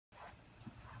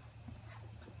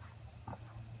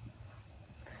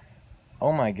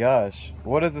Oh my gosh,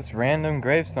 what is this random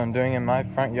gravestone doing in my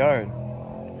front yard?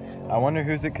 I wonder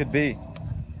whose it could be.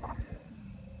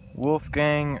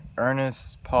 Wolfgang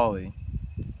Ernest Pauli.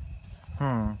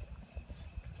 Hmm.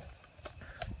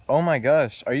 Oh my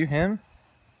gosh, are you him?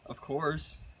 Of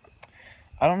course.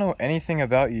 I don't know anything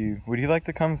about you. Would you like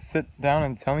to come sit down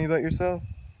and tell me about yourself?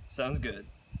 Sounds good.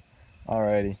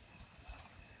 Alrighty.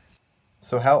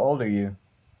 So how old are you?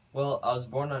 Well, I was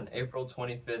born on April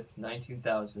 25th,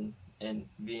 19,000 in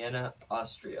Vienna,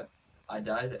 Austria. I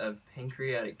died of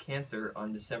pancreatic cancer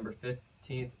on December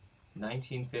 15th,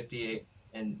 1958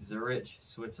 in Zurich,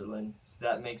 Switzerland. So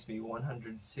that makes me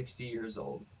 160 years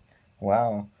old.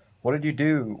 Wow. What did you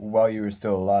do while you were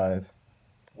still alive?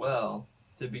 Well,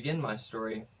 to begin my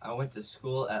story, I went to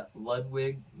school at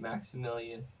Ludwig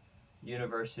Maximilian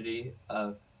University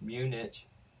of Munich.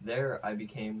 There I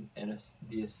became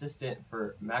the assistant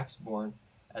for Max Born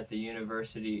at the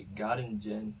University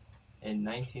Göttingen in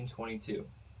 1922.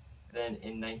 Then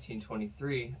in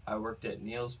 1923 I worked at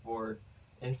Niels Bohr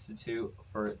Institute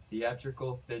for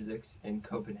Theatrical Physics in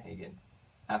Copenhagen.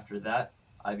 After that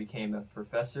I became a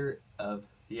professor of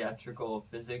theatrical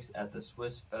physics at the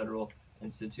Swiss Federal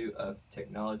Institute of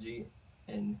Technology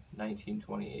in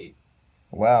 1928.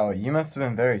 Wow, you must have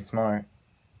been very smart.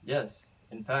 Yes,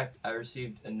 in fact, I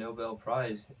received a Nobel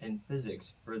Prize in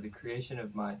physics for the creation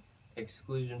of my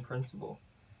exclusion principle.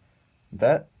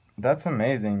 That's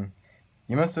amazing.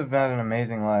 You must have had an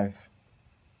amazing life.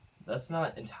 That's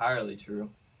not entirely true.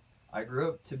 I grew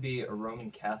up to be a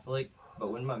Roman Catholic,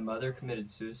 but when my mother committed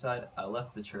suicide, I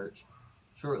left the church.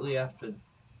 Shortly after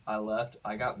I left,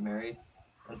 I got married.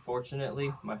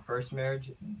 Unfortunately, my first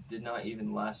marriage did not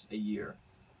even last a year.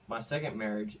 My second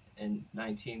marriage in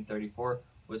 1934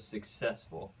 was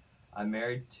successful. I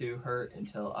married to her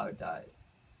until I died.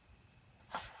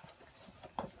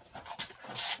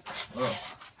 Well,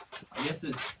 I guess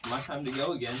it's my time to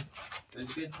go again. It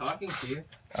was good talking to you.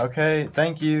 Okay,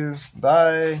 thank you.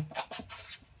 Bye.